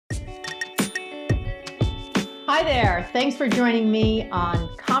Hi there. Thanks for joining me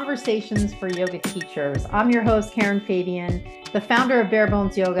on Conversations for Yoga Teachers. I'm your host, Karen Fabian, the founder of Bare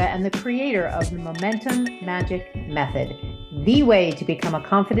Bones Yoga and the creator of the Momentum Magic Method, the way to become a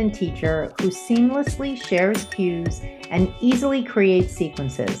confident teacher who seamlessly shares cues and easily creates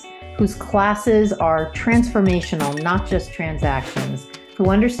sequences, whose classes are transformational, not just transactions,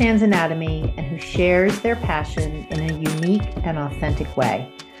 who understands anatomy and who shares their passion in a unique and authentic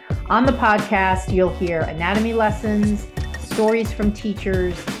way. On the podcast, you'll hear anatomy lessons, stories from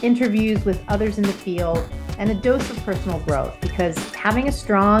teachers, interviews with others in the field, and a dose of personal growth, because having a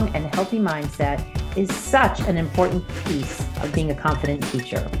strong and healthy mindset is such an important piece of being a confident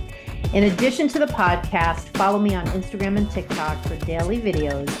teacher. In addition to the podcast, follow me on Instagram and TikTok for daily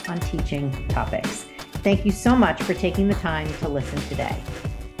videos on teaching topics. Thank you so much for taking the time to listen today.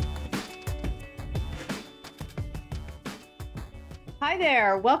 Hi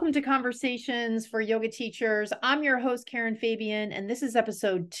there. Welcome to Conversations for Yoga Teachers. I'm your host, Karen Fabian, and this is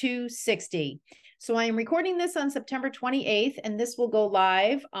episode 260. So I am recording this on September 28th, and this will go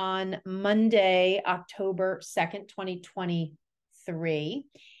live on Monday, October 2nd, 2023.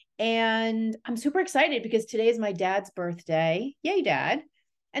 And I'm super excited because today is my dad's birthday. Yay, Dad.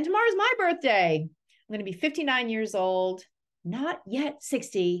 And tomorrow's my birthday. I'm going to be 59 years old, not yet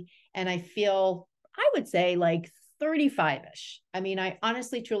 60. And I feel, I would say, like 35-ish. I mean, I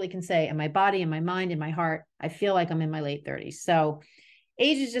honestly, truly can say in my body, in my mind, in my heart, I feel like I'm in my late 30s. So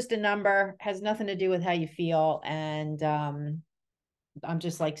age is just a number, has nothing to do with how you feel. And I'm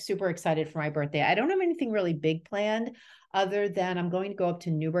just like super excited for my birthday. I don't have anything really big planned other than I'm going to go up to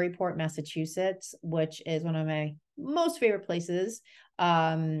Newburyport, Massachusetts, which is one of my most favorite places.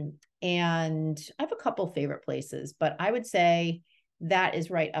 And I have a couple favorite places, but I would say that is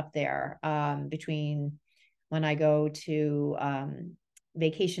right up there between when I go to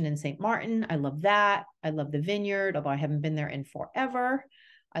vacation in St. Martin. I love that. I love the vineyard, although I haven't been there in forever.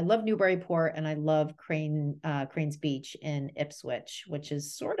 I love Newburyport, and I love Cranes Beach in Ipswich, which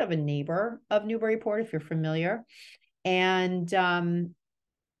is sort of a neighbor of Newburyport, if you're familiar. And so I'm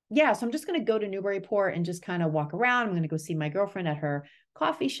just going to go to Newburyport and just kind of walk around. I'm going to go see my girlfriend at her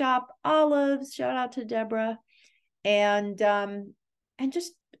coffee shop, Olives. Shout out to Deborah. And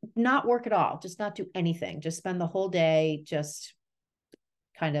just not work at all, just not do anything, just spend the whole day just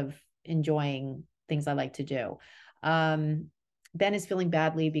kind of enjoying things I like to do. Ben is feeling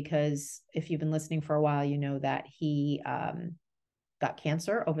badly because if you've been listening for a while, you know that he got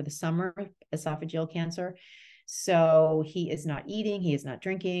cancer over the summer, esophageal cancer. So he is not eating, he is not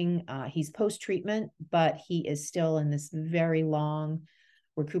drinking, he's post-treatment, but he is still in this very long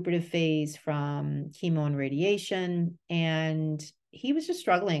recuperative phase from chemo and radiation. And he was just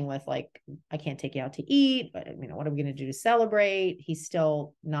struggling with like, I can't take you out to eat, but what are we going to do to celebrate? He's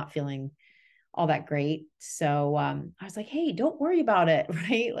still not feeling all that great. So I was like, hey, don't worry about it,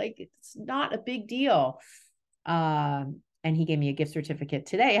 right? Like, it's not a big deal. And he gave me a gift certificate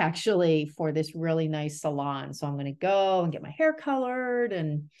today, actually, for this really nice salon. So I'm going to go and get my hair colored.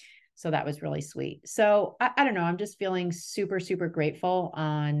 And so that was really sweet. So I don't know. I'm just feeling super, super grateful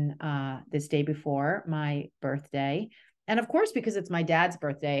on this day before my birthday. And of course, because it's my dad's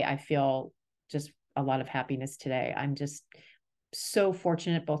birthday, I feel just a lot of happiness today. I'm just so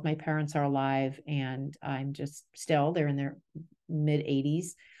fortunate. Both my parents are alive, and I'm just they're in their mid 80s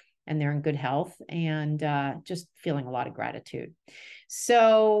and they're in good health, and just feeling a lot of gratitude.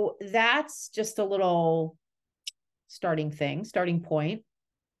 So that's just a little starting point.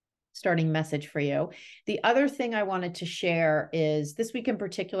 Starting message for you. The other thing I wanted to share is this week in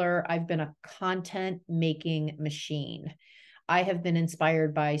particular, I've been a content making machine. I have been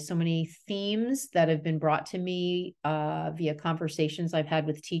inspired by so many themes that have been brought to me via conversations I've had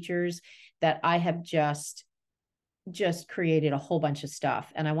with teachers that I have just created a whole bunch of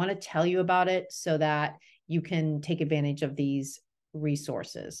stuff. And I want to tell you about it so that you can take advantage of these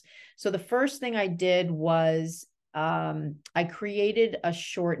resources. So the first thing I did was I created a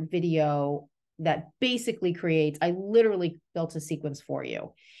short video that basically I literally built a sequence for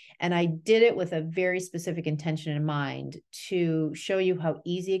you. And I did it with a very specific intention in mind to show you how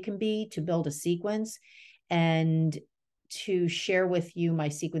easy it can be to build a sequence and to share with you my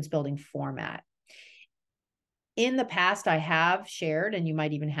sequence building format. In the past, I have shared, and you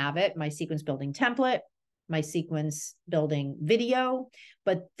might even have it, my sequence building template, my sequence building video,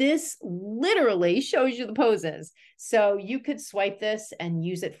 but this literally shows you the poses. So you could swipe this and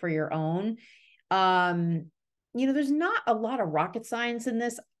use it for your own. There's not a lot of rocket science in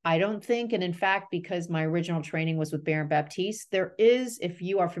this, I don't think. And in fact, because my original training was with Baron Baptiste, there is, if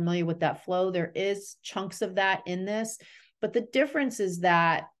you are familiar with that flow, there is chunks of that in this. But the difference is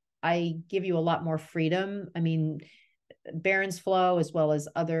that I give you a lot more freedom. I mean, Barron's Flow, as well as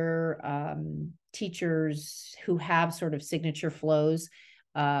other teachers who have sort of signature flows,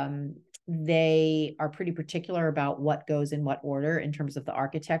 they are pretty particular about what goes in what order in terms of the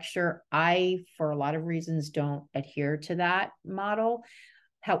architecture. I, for a lot of reasons, don't adhere to that model.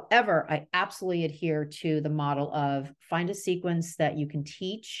 However, I absolutely adhere to the model of find a sequence that you can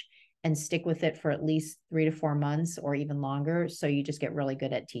teach and stick with it for at least 3 to 4 months or even longer. So you just get really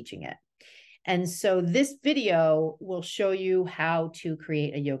good at teaching it. And so this video will show you how to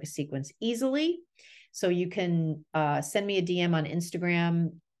create a yoga sequence easily. So you can send me a DM on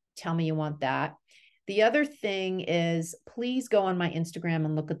Instagram, tell me you want that. The other thing is, please go on my Instagram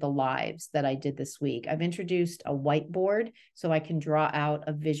and look at the lives that I did this week. I've introduced a whiteboard so I can draw out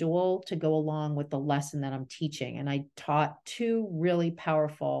a visual to go along with the lesson that I'm teaching. And I taught 2 really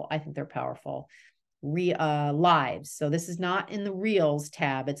powerful, I think they're powerful, lives. So this is not in the Reels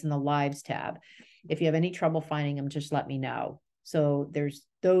tab, it's in the Lives tab. If you have any trouble finding them, just let me know. So there's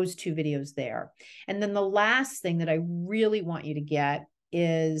those 2 videos there. And then the last thing that I really want you to get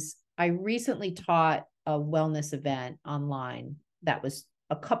is, I recently taught a wellness event online that was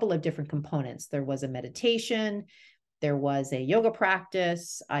a couple of different components. There was a meditation, there was a yoga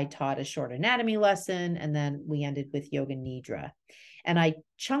practice, I taught a short anatomy lesson, and then we ended with yoga nidra. And I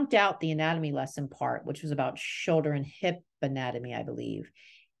chunked out the anatomy lesson part, which was about shoulder and hip anatomy, I believe.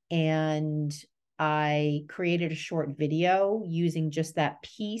 And I created a short video using just that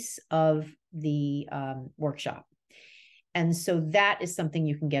piece of the workshop. And so that is something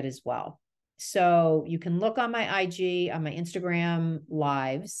you can get as well. So you can look on my IG, on my Instagram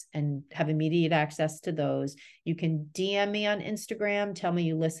lives and have immediate access to those. You can DM me on Instagram, tell me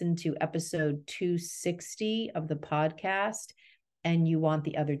you listened to episode 260 of the podcast and you want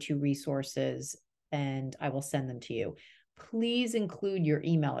the other 2 resources, and I will send them to you. Please include your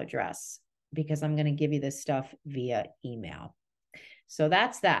email address because I'm going to give you this stuff via email. So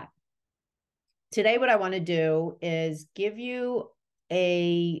that's that. Today, what I want to do is give you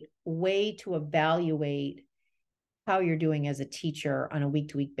a way to evaluate how you're doing as a teacher on a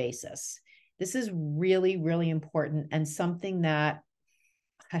week-to-week basis. This is really, really important and something that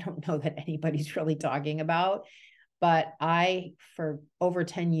I don't know that anybody's really talking about, but I, for over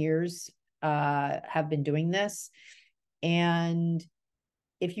 10 years, have been doing this. And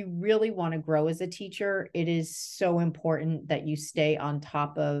if you really want to grow as a teacher, it is so important that you stay on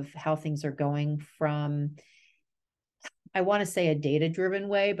top of how things are going from, I want to say, a data-driven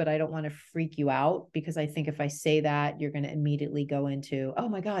way, but I don't want to freak you out, because I think if I say that, you're going to immediately go into, oh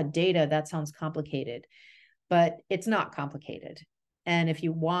my God, data, that sounds complicated. But it's not complicated. And if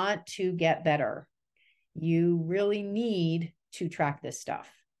you want to get better, you really need to track this stuff.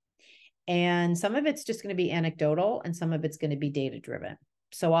 And some of it's just going to be anecdotal and some of it's going to be data-driven.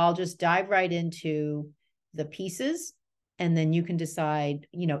 So I'll just dive right into the pieces, and then you can decide,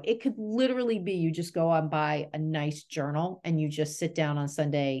 it could literally be you just go and buy a nice journal and you just sit down on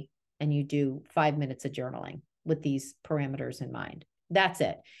Sunday and you do 5 minutes of journaling with these parameters in mind. That's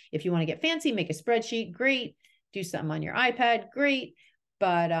it. If you want to get fancy, make a spreadsheet, great. Do something on your iPad, great.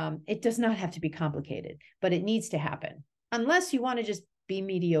 But it does not have to be complicated, but it needs to happen unless you want to just be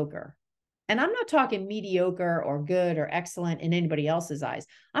mediocre. And I'm not talking mediocre or good or excellent in anybody else's eyes.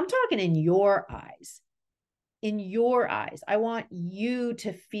 I'm talking in your eyes. In your eyes. I want you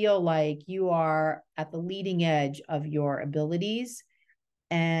to feel like you are at the leading edge of your abilities.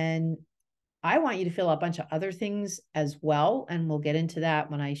 And I want you to feel a bunch of other things as well. And we'll get into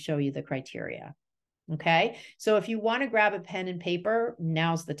that when I show you the criteria. Okay. So if you want to grab a pen and paper,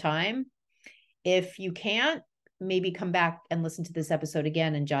 now's the time. If you can't, maybe come back and listen to this episode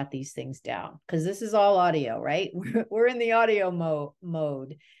again and jot these things down, because this is all audio, right? We're in the audio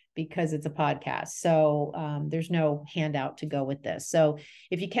mode because it's a podcast. So there's no handout to go with this. So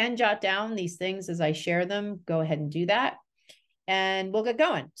if you can jot down these things as I share them, go ahead and do that. And we'll get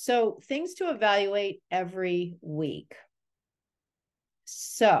going. So things to evaluate every week.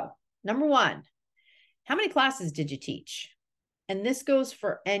 So number 1, how many classes did you teach? And this goes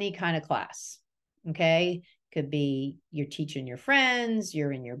for any kind of class. Okay. Could be you're teaching your friends,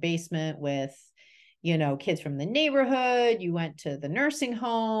 you're in your basement with, kids from the neighborhood, you went to the nursing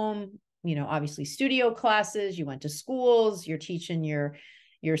home, obviously studio classes, you went to schools, you're teaching your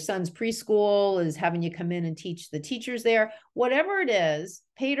son's preschool is having you come in and teach the teachers there, whatever it is,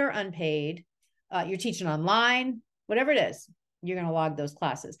 paid or unpaid, you're teaching online, whatever it is, you're going to log those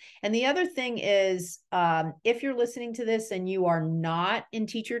classes. And the other thing is, if you're listening to this and you are not in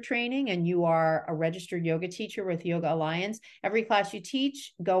teacher training and you are a registered yoga teacher with Yoga Alliance, every class you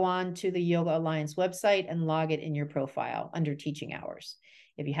teach, go on to the Yoga Alliance website and log it in your profile under teaching hours.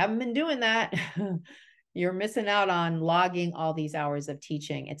 If you haven't been doing that, you're missing out on logging all these hours of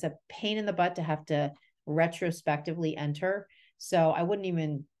teaching. It's a pain in the butt to have to retrospectively enter. So I wouldn't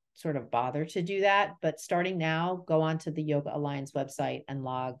even sort of bother to do that. But starting now, go onto the Yoga Alliance website and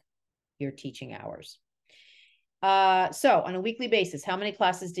log your teaching hours. So on a weekly basis, how many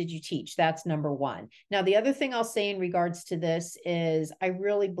classes did you teach? That's number one. Now, the other thing I'll say in regards to this is I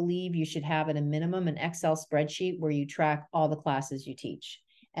really believe you should have at a minimum an Excel spreadsheet where you track all the classes you teach.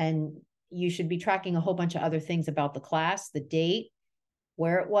 And you should be tracking a whole bunch of other things about the class, the date,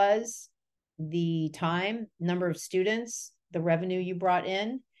 where it was, the time, number of students, the revenue you brought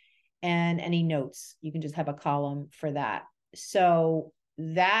in, and any notes. You can just have a column for that. So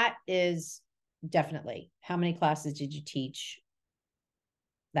that is definitely how many classes did you teach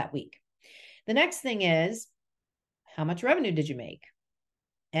that week. The next thing is how much revenue did you make?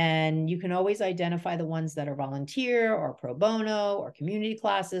 And you can always identify the ones that are volunteer or pro bono or community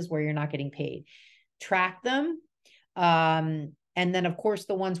classes where you're not getting paid. Track them. And then, of course,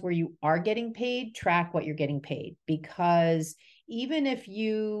 the ones where you are getting paid, track what you're getting paid. Because even if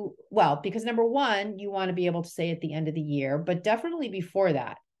because number one, you want to be able to say at the end of the year, but definitely before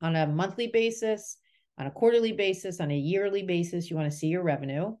that, on a monthly basis, on a quarterly basis, on a yearly basis, you want to see your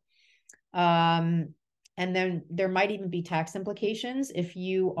revenue. And then there might even be tax implications if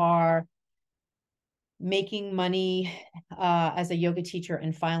you are making money as a yoga teacher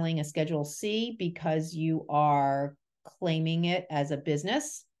and filing a Schedule C because you are claiming it as a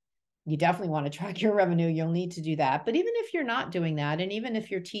business. You definitely want to track your revenue. You'll need to do that. But even if you're not doing that, and even if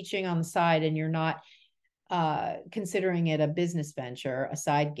you're teaching on the side and you're not considering it a business venture, a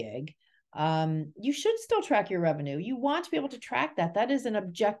side gig, you should still track your revenue. You want to be able to track that. That is an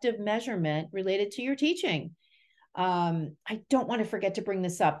objective measurement related to your teaching. I don't want to forget to bring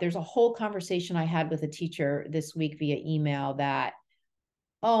this up. There's a whole conversation I had with a teacher this week via email that,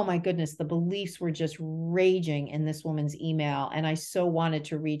 oh my goodness, the beliefs were just raging in this woman's email. And I so wanted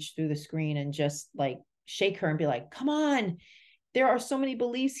to reach through the screen and just like shake her and be like, come on, there are so many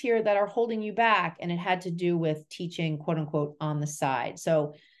beliefs here that are holding you back. And it had to do with teaching, quote unquote, on the side.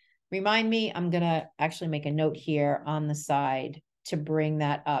 So remind me, I'm going to actually make a note here on the side to bring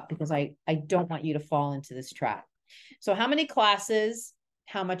that up because I don't want you to fall into this trap. So how many classes,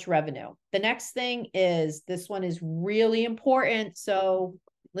 how much revenue? The next thing is, this one is really important. So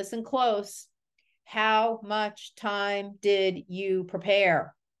listen close. How much time did you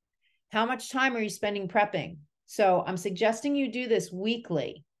prepare? How much time are you spending prepping? So I'm suggesting you do this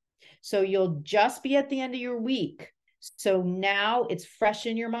weekly. So you'll just be at the end of your week. So now it's fresh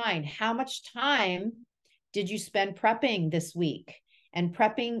in your mind. How much time did you spend prepping this week? And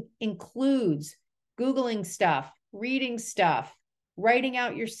prepping includes Googling stuff, reading stuff, writing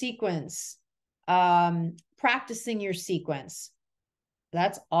out your sequence, practicing your sequence.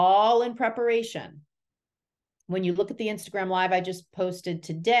 That's all in preparation. When you look at the Instagram Live I just posted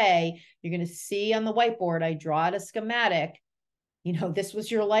today, you're going to see on the whiteboard, I draw out a schematic. You know, this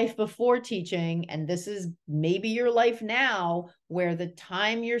was your life before teaching, and this is maybe your life now, where the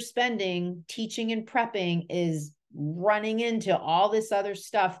time you're spending teaching and prepping is running into all this other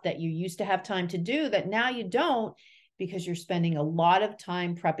stuff that you used to have time to do that now you don't, because you're spending a lot of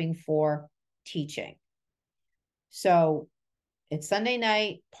time prepping for teaching. So it's Sunday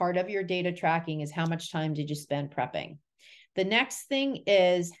night. Part of your data tracking is how much time did you spend prepping? The next thing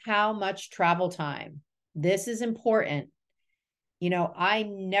is how much travel time. This is important. You know, I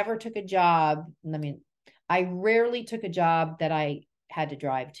never took a job. I rarely took a job that I had to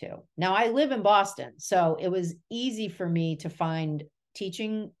drive to. Now, I live in Boston, so it was easy for me to find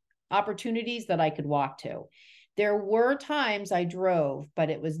teaching opportunities that I could walk to. There were times I drove, but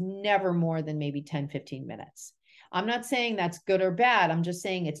it was never more than maybe 10, 15 minutes. I'm not saying that's good or bad. I'm just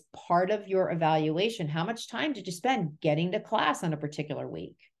saying it's part of your evaluation. How much time did you spend getting to class on a particular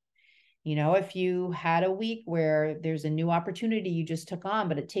week? You know, if you had a week where there's a new opportunity you just took on,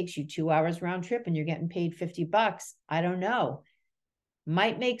 but it takes you 2 hours round trip and you're getting paid $50, I don't know.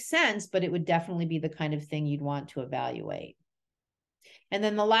 Might make sense, but it would definitely be the kind of thing you'd want to evaluate. And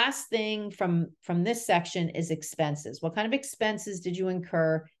then the last thing from this section is expenses. What kind of expenses did you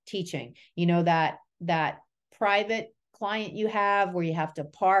incur teaching? You know, that private client you have where you have to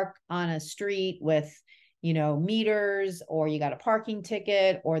park on a street with, you know, meters, or you got a parking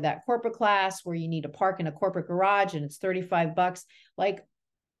ticket, or that corporate class where you need to park in a corporate garage and it's $35. Like,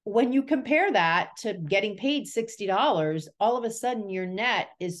 when you compare that to getting paid $60, all of a sudden your net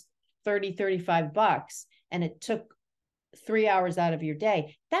is $35, and it took 3 hours out of your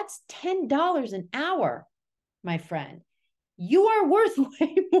day. That's $10 an hour, my friend. You are worth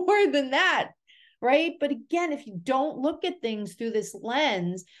way more than that. right? But again, if you don't look at things through this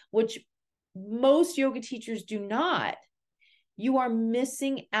lens, which most yoga teachers do not, you are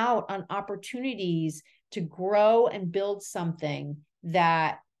missing out on opportunities to grow and build something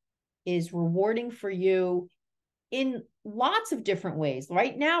that is rewarding for you in lots of different ways.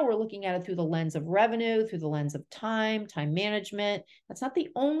 Right now, we're looking at it through the lens of revenue, through the lens of time management. That's not the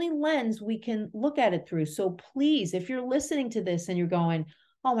only lens we can look at it through. So please, if you're listening to this and you're going,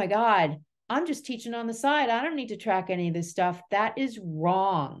 oh my God, I'm just teaching on the side, I don't need to track any of this stuff, that is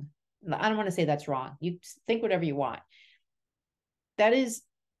wrong. I don't want to say that's wrong. You think whatever you want. That is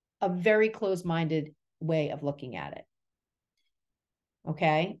a very closed-minded way of looking at it.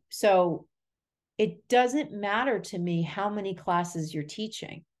 Okay. So it doesn't matter to me how many classes you're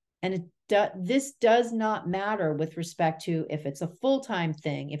teaching. And this does not matter with respect to if it's a full-time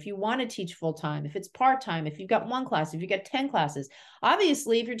thing, if you want to teach full-time, if it's part-time, if you've got one class, if you got 10 classes.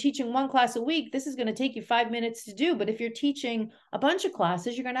 Obviously, if you're teaching one class a week, this is going to take you 5 minutes to do. But if you're teaching a bunch of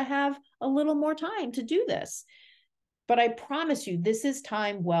classes, you're going to have a little more time to do this. But I promise you, this is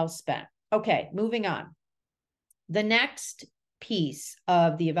time well spent. Okay, moving on. The next piece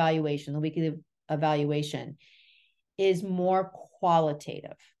of the evaluation, the weekly evaluation, is more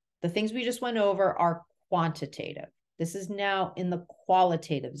qualitative. The things we just went over are quantitative. This is now in the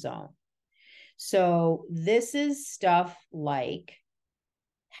qualitative zone. So this is stuff like,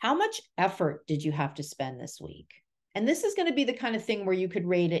 how much effort did you have to spend this week? And this is going to be the kind of thing where you could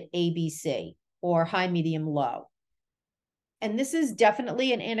rate it ABC or high, medium, low. And this is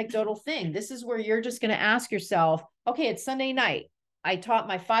definitely an anecdotal thing. This is where you're just going to ask yourself, okay, it's Sunday night. I taught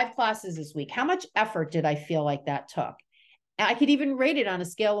my 5 classes this week. How much effort did I feel like that took? I could even rate it on a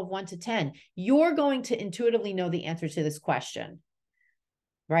scale of 1 to 10. You're going to intuitively know the answer to this question,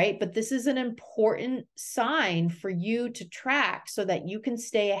 right? But this is an important sign for you to track so that you can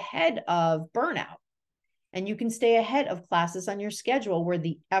stay ahead of burnout and you can stay ahead of classes on your schedule where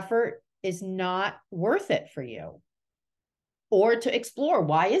the effort is not worth it for you. Or to explore,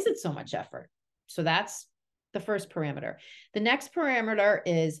 why is it so much effort? So that's the first parameter. The next parameter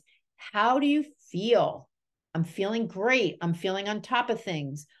is, how do you feel? I'm feeling great. I'm feeling on top of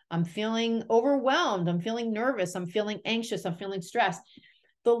things. I'm feeling overwhelmed. I'm feeling nervous. I'm feeling anxious. I'm feeling stressed.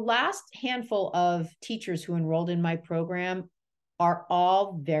 The last handful of teachers who enrolled in my program are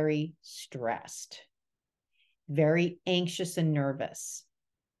all very stressed, very anxious and nervous.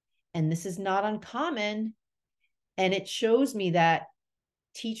 And this is not uncommon. And it shows me that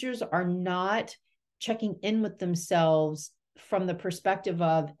teachers are not checking in with themselves from the perspective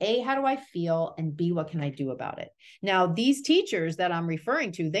of A, how do I feel? And B, what can I do about it? Now, these teachers that I'm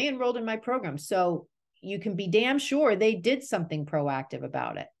referring to, they enrolled in my program. So you can be damn sure they did something proactive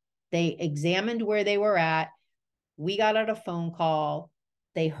about it. They examined where they were at. We got out a phone call.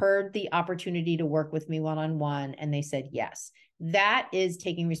 They heard the opportunity to work with me one-on-one, and they said yes. That is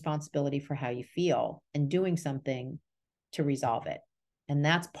taking responsibility for how you feel and doing something to resolve it. And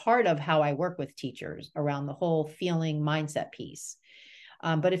that's part of how I work with teachers around the whole feeling mindset piece.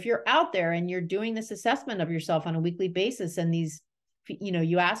 But if you're out there and you're doing this assessment of yourself on a weekly basis, and these,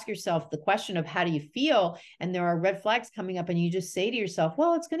 you ask yourself the question of how do you feel, and there are red flags coming up, and you just say to yourself,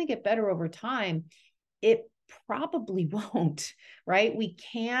 well, it's going to get better over time. It probably won't, right? We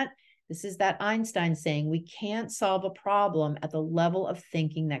can't, this is that Einstein saying, we can't solve a problem at the level of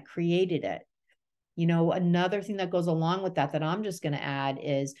thinking that created it. Another thing that goes along with that I'm just going to add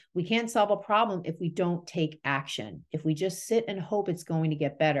is, we can't solve a problem if we don't take action. If we just sit and hope it's going to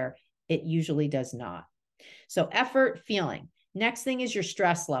get better, it usually does not. So effort, feeling. Next thing is your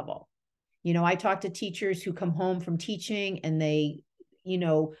stress level. I talk to teachers who come home from teaching and they,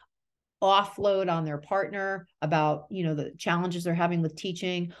 offload on their partner about, the challenges they're having with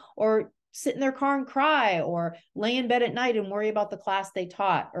teaching, or sit in their car and cry, or lay in bed at night and worry about the class they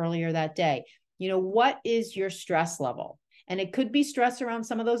taught earlier that day. What is your stress level? And it could be stress around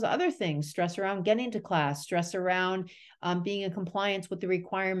some of those other things, stress around getting to class, stress around being in compliance with the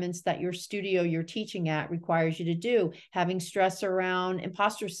requirements that your studio you're teaching at requires you to do, having stress around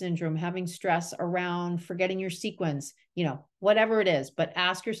imposter syndrome, having stress around forgetting your sequence, whatever it is. But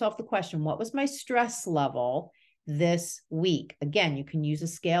ask yourself the question, what was my stress level this week? Again, you can use a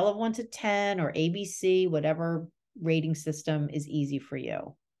scale of 1 to 10 or ABC, whatever rating system is easy for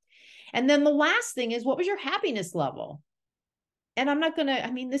you. And then the last thing is, what was your happiness level? And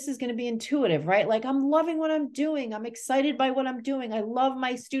this is going to be intuitive, right? Like, I'm loving what I'm doing. I'm excited by what I'm doing. I love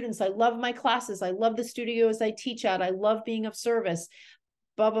my students. I love my classes. I love the studios I teach at. I love being of service,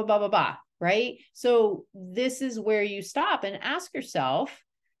 blah, blah, blah, blah, blah, right? So this is where you stop and ask yourself,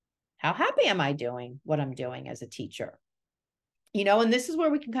 how happy am I doing what I'm doing as a teacher? And this is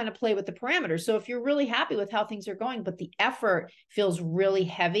where we can kind of play with the parameters. So if you're really happy with how things are going, but the effort feels really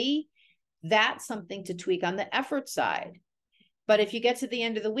heavy, that's something to tweak on the effort side. But if you get to the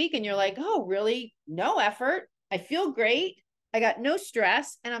end of the week and you're like, oh, really? No effort. I feel great. I got no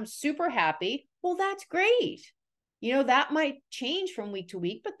stress and I'm super happy. Well, that's great. That might change from week to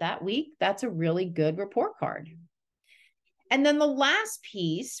week, but that week, that's a really good report card. And then the last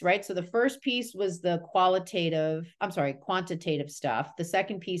piece, right? So the first piece was the quantitative stuff. The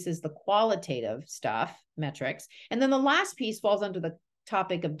second piece is the qualitative stuff, metrics. And then the last piece falls under the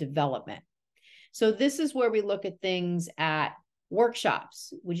topic of development. So this is where we look at things at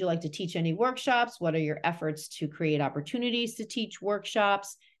workshops. Would you like to teach any workshops? What are your efforts to create opportunities to teach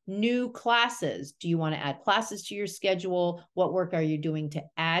workshops? New classes. Do you want to add classes to your schedule? What work are you doing to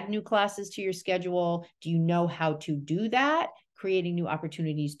add new classes to your schedule? Do you know how to do that? Creating new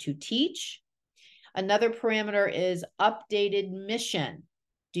opportunities to teach. Another parameter is updated mission.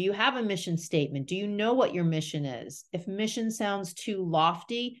 Do you have a mission statement? Do you know what your mission is? If mission sounds too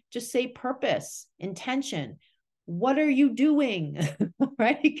lofty, just say purpose, intention. What are you doing?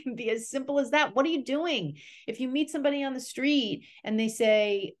 Right? It can be as simple as that. What are you doing? If you meet somebody on the street and they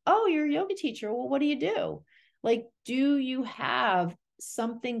say, oh, you're a yoga teacher. Well, what do you do? Like, do you have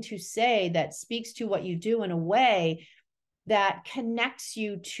something to say that speaks to what you do in a way that connects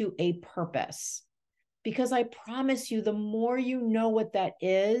you to a purpose? Because I promise you, the more you know what that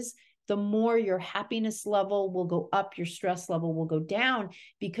is, the more your happiness level will go up, your stress level will go down,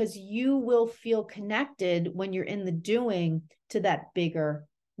 because you will feel connected when you're in the doing to that bigger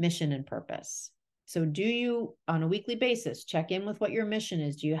mission and purpose. So do you, on a weekly basis, check in with what your mission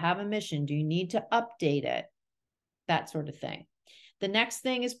is? Do you have a mission? Do you need to update it? That sort of thing. The next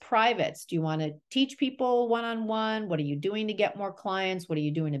thing is privates. Do you want to teach people one-on-one? What are you doing to get more clients? What are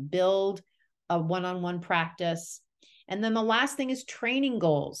you doing to build a one-on-one practice? And then the last thing is training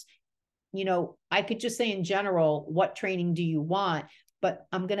goals. I could just say in general, what training do you want? But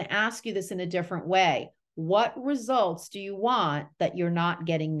I'm going to ask you this in a different way. What results do you want that you're not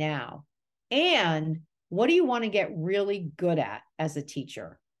getting now? And what do you want to get really good at as a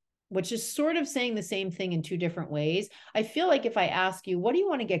teacher? Which is sort of saying the same thing in two different ways. I feel like if I ask you, what do you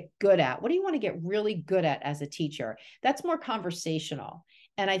want to get good at? What do you want to get really good at as a teacher? That's more conversational.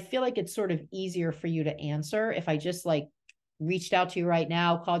 And I feel like it's sort of easier for you to answer if I just reached out to you right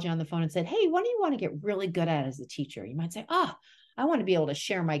now, called you on the phone and said, hey, what do you want to get really good at as a teacher? You might say, I want to be able to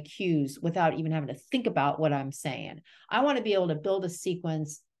share my cues without even having to think about what I'm saying. I want to be able to build a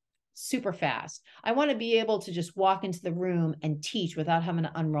sequence super fast. I want to be able to just walk into the room and teach without having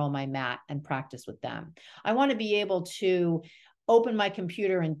to unroll my mat and practice with them. I want to be able to open my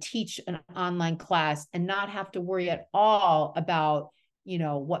computer and teach an online class and not have to worry at all about,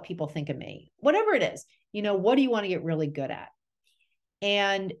 what people think of me. Whatever it is, what do you want to get really good at?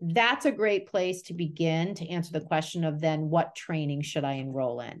 And that's a great place to begin to answer the question of then what training should I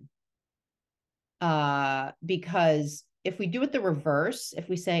enroll in? Because if we do it the reverse, if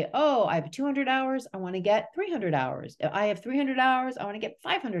we say, oh, I have 200 hours, I want to get 300 hours. If I have 300 hours, I want to get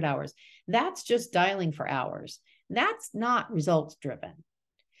 500 hours. That's just dialing for hours. That's not results driven.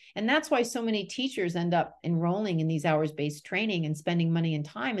 And that's why so many teachers end up enrolling in these hours-based training and spending money and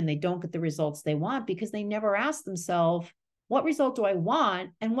time, and they don't get the results they want because they never ask themselves, what result do I want?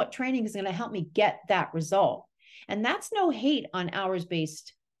 And what training is going to help me get that result? And that's no hate on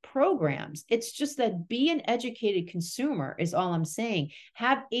hours-based programs. It's just that be an educated consumer is all I'm saying.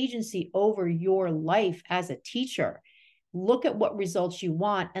 Have agency over your life as a teacher. Look at what results you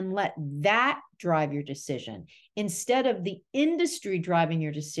want and let that drive your decision instead of the industry driving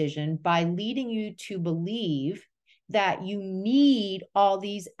your decision by leading you to believe that you need all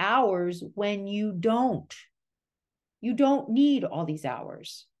these hours when you don't. You don't need all these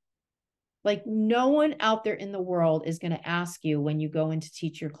hours. Like no one out there in the world is going to ask you when you go in to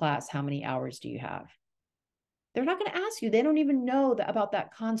teach your class, how many hours do you have? They're not going to ask you. They don't even know about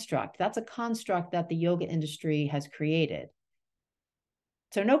that construct. That's a construct that the yoga industry has created.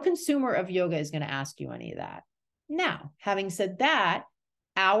 So no consumer of yoga is going to ask you any of that. Now, having said that,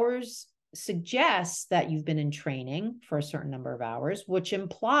 hours suggests that you've been in training for a certain number of hours, which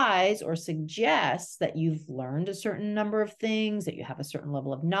implies or suggests that you've learned a certain number of things, that you have a certain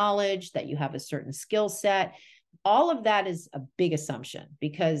level of knowledge, that you have a certain skill set. All of that is a big assumption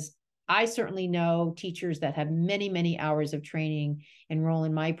because I certainly know teachers that have many, many hours of training enroll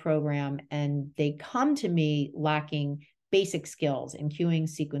in my program, and they come to me lacking basic skills in cueing,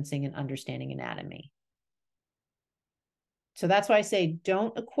 sequencing, and understanding anatomy. So that's why I say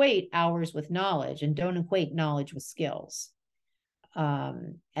don't equate hours with knowledge and don't equate knowledge with skills.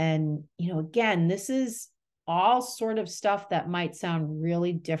 And, again, this is all sort of stuff that might sound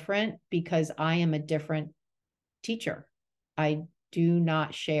really different because I am a different teacher. I do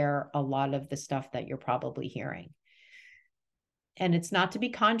not share a lot of the stuff that you're probably hearing. And it's not to be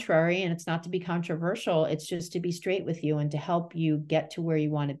contrary and it's not to be controversial. It's just to be straight with you and to help you get to where you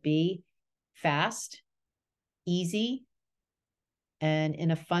want to be fast, easy, and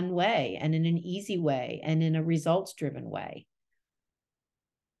in a fun way, and in an easy way, and in a results-driven way.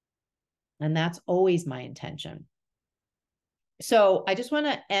 And that's always my intention. So I just want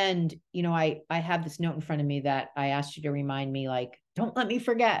to end, I have this note in front of me that I asked you to remind me, like, don't let me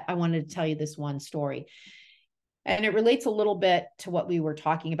forget. I wanted to tell you this one story. And it relates a little bit to what we were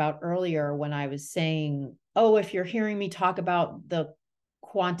talking about earlier when I was saying, oh, if you're hearing me talk about the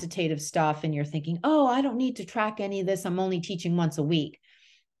quantitative stuff and you're thinking, oh, I don't need to track any of this, I'm only teaching once a week.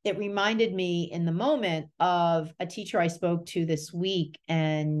 It reminded me in the moment of a teacher I spoke to this week,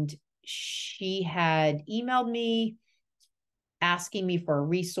 and she had emailed me asking me for a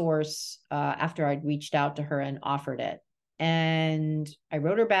resource after I'd reached out to her and offered it. And I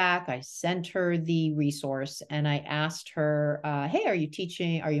wrote her back, I sent her the resource, and I asked her, hey, are you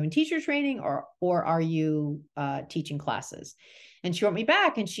in teacher training or are you teaching classes? And she wrote me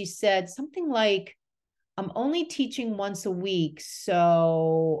back and she said something like, I'm only teaching once a week.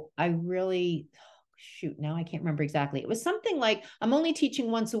 So I really, now I can't remember exactly. It was something like, I'm only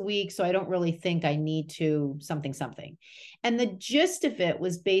teaching once a week, so I don't really think I need to something. And the gist of it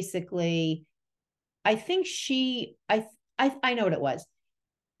was basically, I think I know what it was.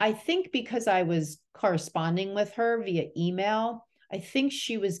 I think because I was corresponding with her via email, I think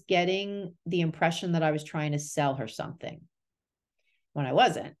she was getting the impression that I was trying to sell her something when I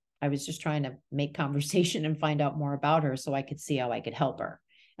wasn't. I was just trying to make conversation and find out more about her so I could see how I could help her.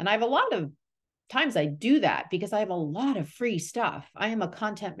 And I have a lot of times I do that because I have a lot of free stuff. I am a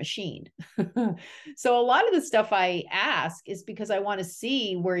content machine. So a lot of the stuff I ask is because I want to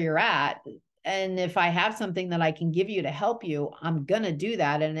see where you're at. And if I have something that I can give you to help you, I'm going to do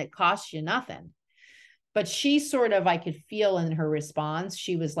that. And it costs you nothing. But she sort of, I could feel in her response,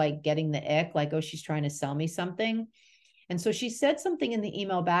 she was like getting the ick, like, oh, she's trying to sell me something. And so she said something in the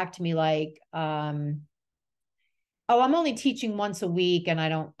email back to me like, oh, I'm only teaching once a week and I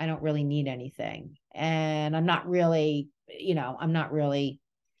don't really need anything. And I'm not really,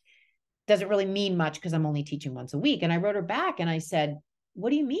 doesn't really mean much because I'm only teaching once a week. And I wrote her back and I said, what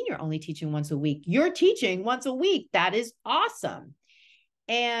do you mean you're only teaching once a week? You're teaching once a week. That is awesome.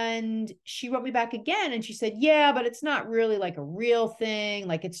 And she wrote me back again and she said, yeah, but it's not really like a real thing.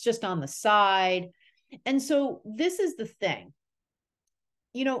 Like it's just on the side. And so this is the thing,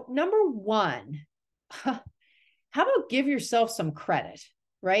 number one, how about give yourself some credit,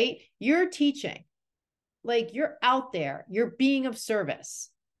 right? You're teaching, like you're out there, you're being of service.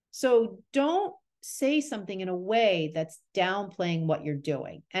 So don't say something in a way that's downplaying what you're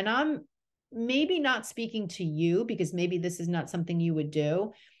doing. And I'm maybe not speaking to you because maybe this is not something you would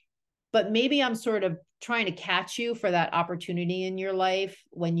do, but maybe I'm sort of trying to catch you for that opportunity in your life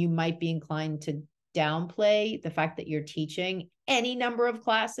when you might be inclined to downplay the fact that you're teaching any number of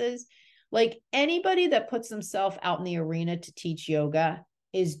classes. Like anybody that puts themselves out in the arena to teach yoga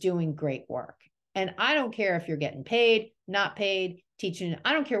is doing great work. And I don't care if you're getting paid, not paid, teaching,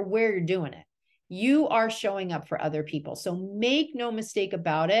 I don't care where you're doing it. You are showing up for other people. So make no mistake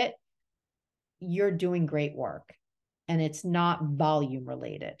about it. You're doing great work and it's not volume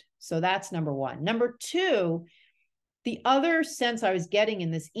related. So that's number one. Number two, the other sense I was getting in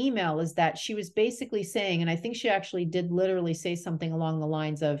this email is that she was basically saying, and I think she actually did literally say something along the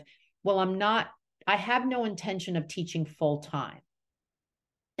lines of, well, I have no intention of teaching full time.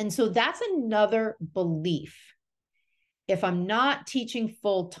 And so that's another belief. If I'm not teaching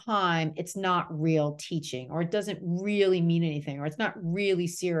full time, it's not real teaching, or it doesn't really mean anything, or it's not really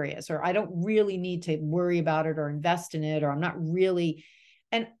serious, or I don't really need to worry about it or invest in it, or I'm not really.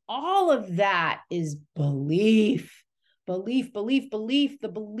 And all of that is belief.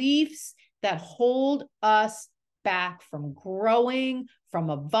 The beliefs that hold us back from growing, from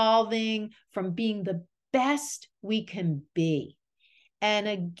evolving, from being the best we can be. And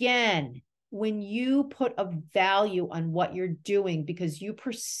again, when you put a value on what you're doing because you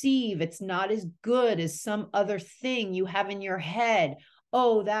perceive it's not as good as some other thing you have in your head,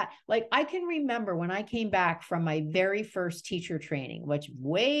 oh, that, like, I can remember when I came back from my very first teacher training, which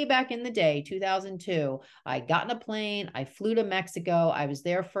way back in the day, 2002, I got in a plane, I flew to Mexico, I was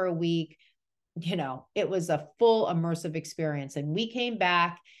there for a week, it was a full immersive experience. And we came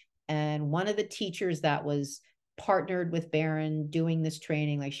back and one of the teachers that was partnered with Barron doing this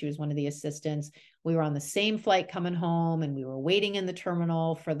training, like she was one of the assistants, we were on the same flight coming home and we were waiting in the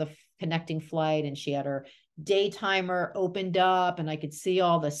terminal for the connecting flight, and she had her day timer opened up and I could see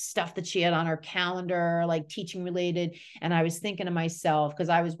all the stuff that she had on her calendar, like teaching related. And I was thinking to myself, because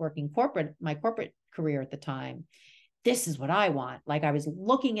I was working my corporate career at the time, this is what I want. Like, I was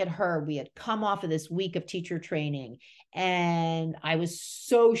looking at her. We had come off of this week of teacher training. And I was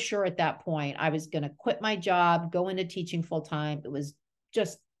so sure at that point, I was going to quit my job, go into teaching full time. It was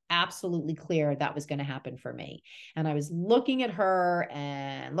just absolutely clear that was going to happen for me. And I was looking at her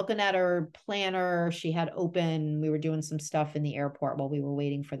and looking at her planner she had open. We were doing some stuff in the airport while we were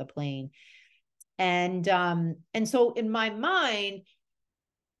waiting for the plane. And so in my mind,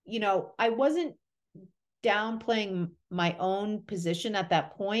 I wasn't downplaying my own position at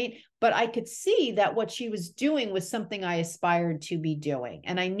that point, but I could see that what she was doing was something I aspired to be doing.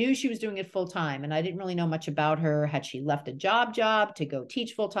 And I knew she was doing it full time. And I didn't really know much about her. Had she left a job to go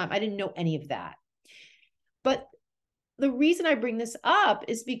teach full time? I didn't know any of that. But the reason I bring this up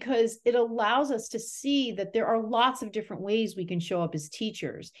is because it allows us to see that there are lots of different ways we can show up as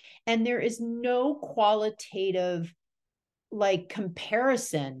teachers. And there is no qualitative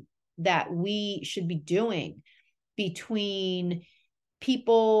comparison that we should be doing between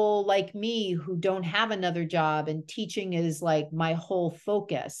people like me who don't have another job and teaching is like my whole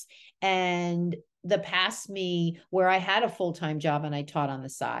focus, and the past me where I had a full-time job and I taught on the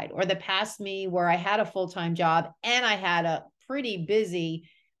side, or the past me where I had a full-time job and I had a pretty busy,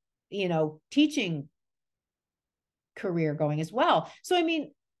 teaching career going as well. So, I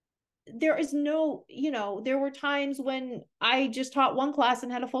mean, there is no, there were times when I just taught one class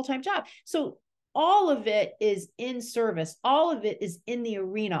and had a full-time job. So all of it is in service. All of it is in the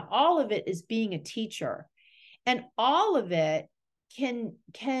arena. All of it is being a teacher. And all of it can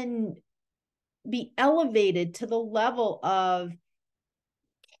be elevated to the level of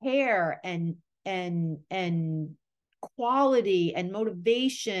care and quality and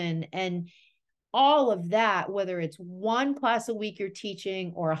motivation and all of that, whether it's one class a week you're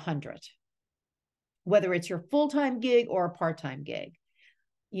teaching or 100, whether it's your full-time gig or a part-time gig,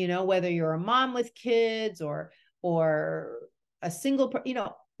 whether you're a mom with kids or a single,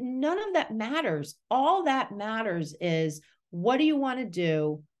 none of that matters. All that matters is, what do you want to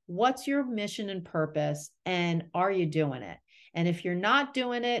do? What's your mission and purpose? And are you doing it? And if you're not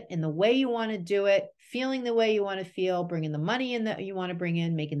doing it in the way you want to do it, feeling the way you want to feel, bringing the money in that you want to bring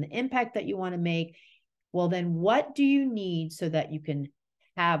in, making the impact that you want to make, well, then what do you need so that you can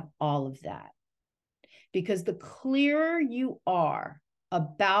have all of that? Because the clearer you are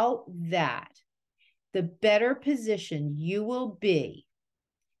about that, the better position you will be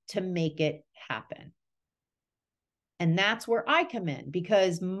to make it happen. And that's where I come in,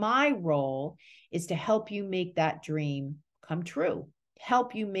 because my role is to help you make that dream come true,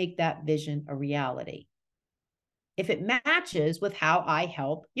 help you make that vision a reality. If it matches with how I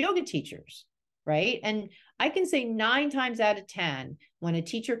help yoga teachers, right? And I can say 9 times out of 10, when a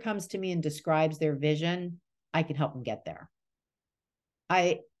teacher comes to me and describes their vision, I can help them get there.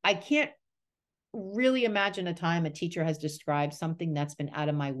 I can't really imagine a time a teacher has described something that's been out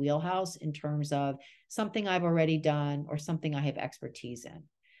of my wheelhouse in terms of something I've already done or something I have expertise in,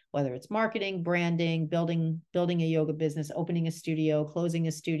 whether it's marketing, branding, building a yoga business, opening a studio, closing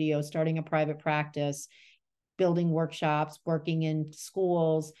a studio, starting a private practice, building workshops, working in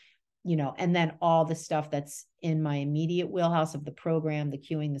schools, and then all the stuff that's in my immediate wheelhouse of the program, the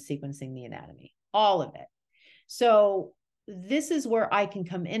cueing, the sequencing, the anatomy, all of it. So this is where I can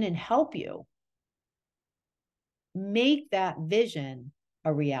come in and help you make that vision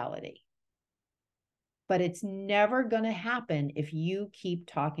a reality. But it's never going to happen if you keep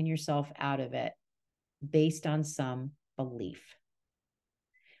talking yourself out of it based on some belief.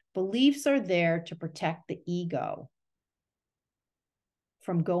 Beliefs are there to protect the ego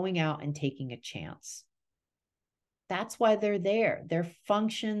from going out and taking a chance. That's why they're there. They're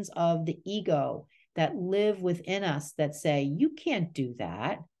functions of the ego that live within us that say, you can't do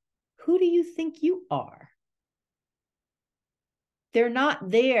that. Who do you think you are? They're not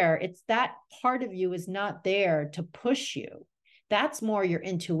there. It's that part of you is not there to push you. That's more your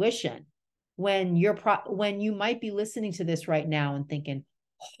intuition. When you might be listening to this right now and thinking,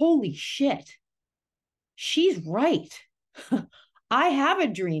 holy shit, she's right. I have a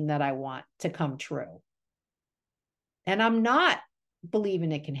dream that I want to come true. And I'm not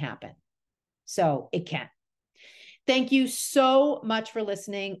believing it can happen. So it can. Thank you so much for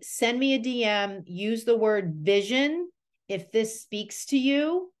listening. Send me a DM. Use the word vision if this speaks to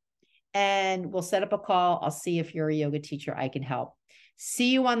you, and we'll set up a call. I'll see if you're a yoga teacher I can help. See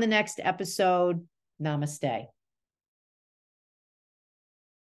you on the next episode. Namaste.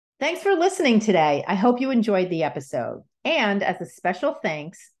 Thanks for listening today. I hope you enjoyed the episode. And as a special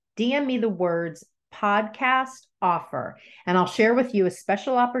thanks, DM me the words podcast offer. And I'll share with you a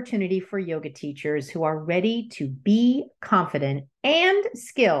special opportunity for yoga teachers who are ready to be confident and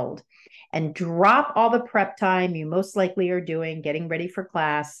skilled and drop all the prep time you most likely are doing, getting ready for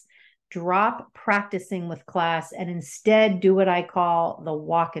class, drop practicing with class, and instead do what I call the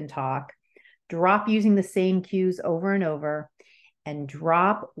walk and talk. Drop using the same cues over and over, and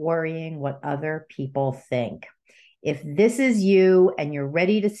drop worrying what other people think. If this is you and you're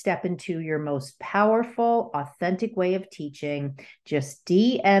ready to step into your most powerful, authentic way of teaching, just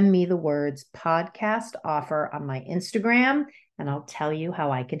DM me the words podcast offer on my Instagram, and I'll tell you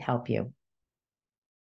how I can help you.